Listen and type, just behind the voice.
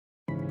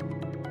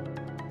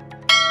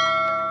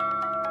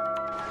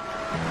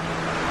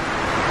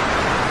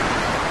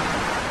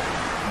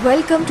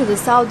Welcome to the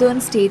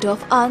southern state of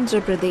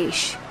Andhra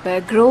Pradesh,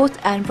 where growth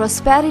and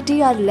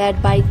prosperity are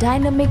led by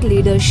dynamic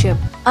leadership.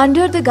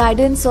 Under the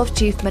guidance of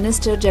Chief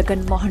Minister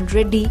Jagan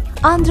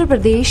Andhra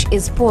Pradesh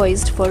is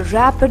poised for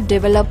rapid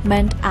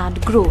development and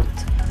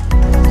growth.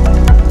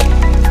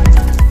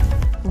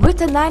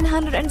 With a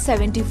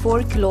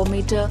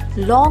 974-kilometer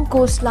long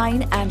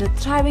coastline and a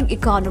thriving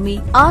economy,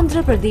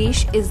 Andhra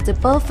Pradesh is the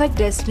perfect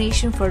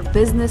destination for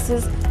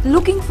businesses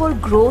looking for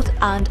growth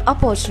and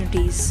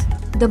opportunities.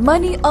 The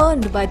money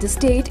earned by the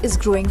state is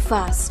growing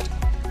fast.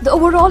 The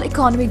overall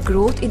economic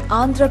growth in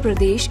Andhra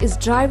Pradesh is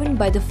driven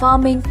by the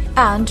farming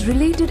and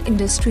related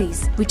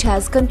industries, which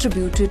has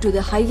contributed to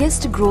the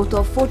highest growth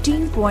of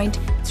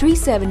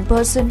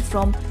 14.37%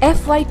 from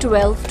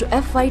FY12 to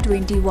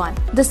FY21.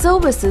 The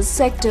services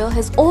sector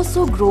has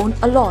also grown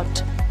a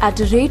lot, at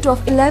a rate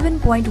of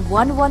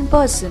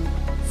 11.11%,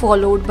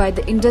 followed by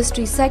the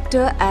industry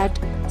sector at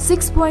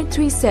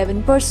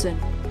 6.37%.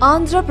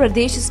 Andhra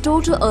Pradesh's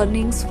total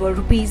earnings were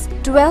Rs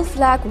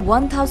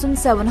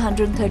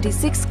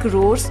 12,01,736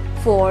 crores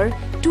for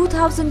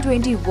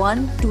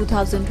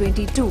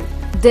 2021-2022.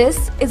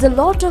 This is a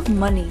lot of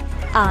money,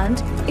 and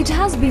it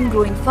has been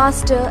growing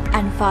faster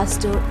and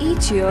faster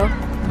each year,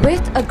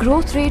 with a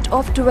growth rate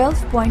of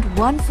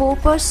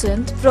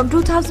 12.14% from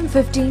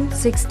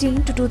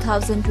 2015-16 to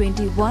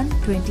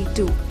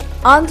 2021-22.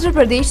 Andhra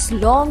Pradesh's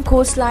long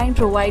coastline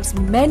provides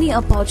many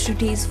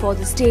opportunities for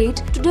the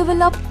state to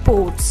develop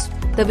ports.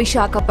 The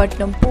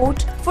Visakhapatnam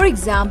port, for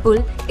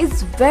example,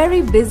 is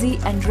very busy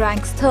and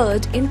ranks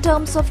third in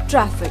terms of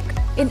traffic.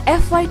 In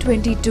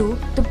FY22,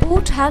 the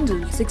port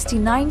handled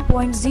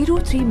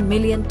 69.03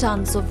 million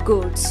tons of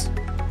goods.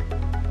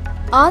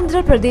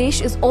 Andhra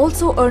Pradesh is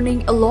also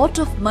earning a lot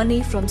of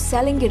money from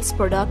selling its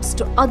products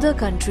to other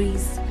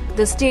countries.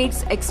 The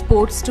state's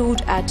exports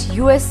stood at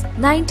US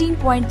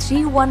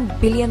 $19.31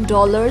 billion in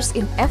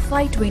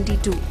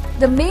FY22.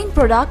 The main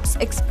products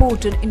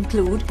exported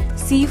include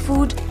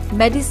seafood,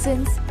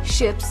 medicines,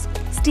 ships,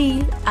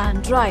 steel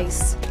and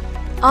rice.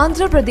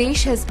 Andhra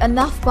Pradesh has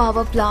enough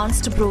power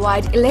plants to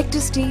provide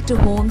electricity to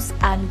homes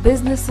and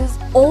businesses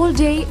all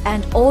day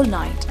and all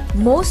night.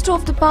 Most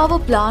of the power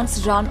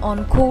plants run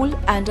on coal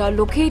and are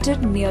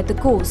located near the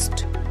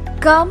coast.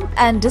 Come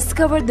and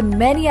discover the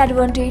many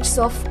advantages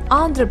of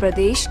Andhra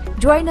Pradesh.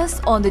 Join us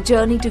on the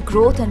journey to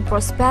growth and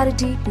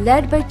prosperity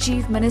led by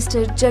Chief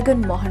Minister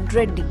Jagan Mohan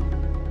Reddy.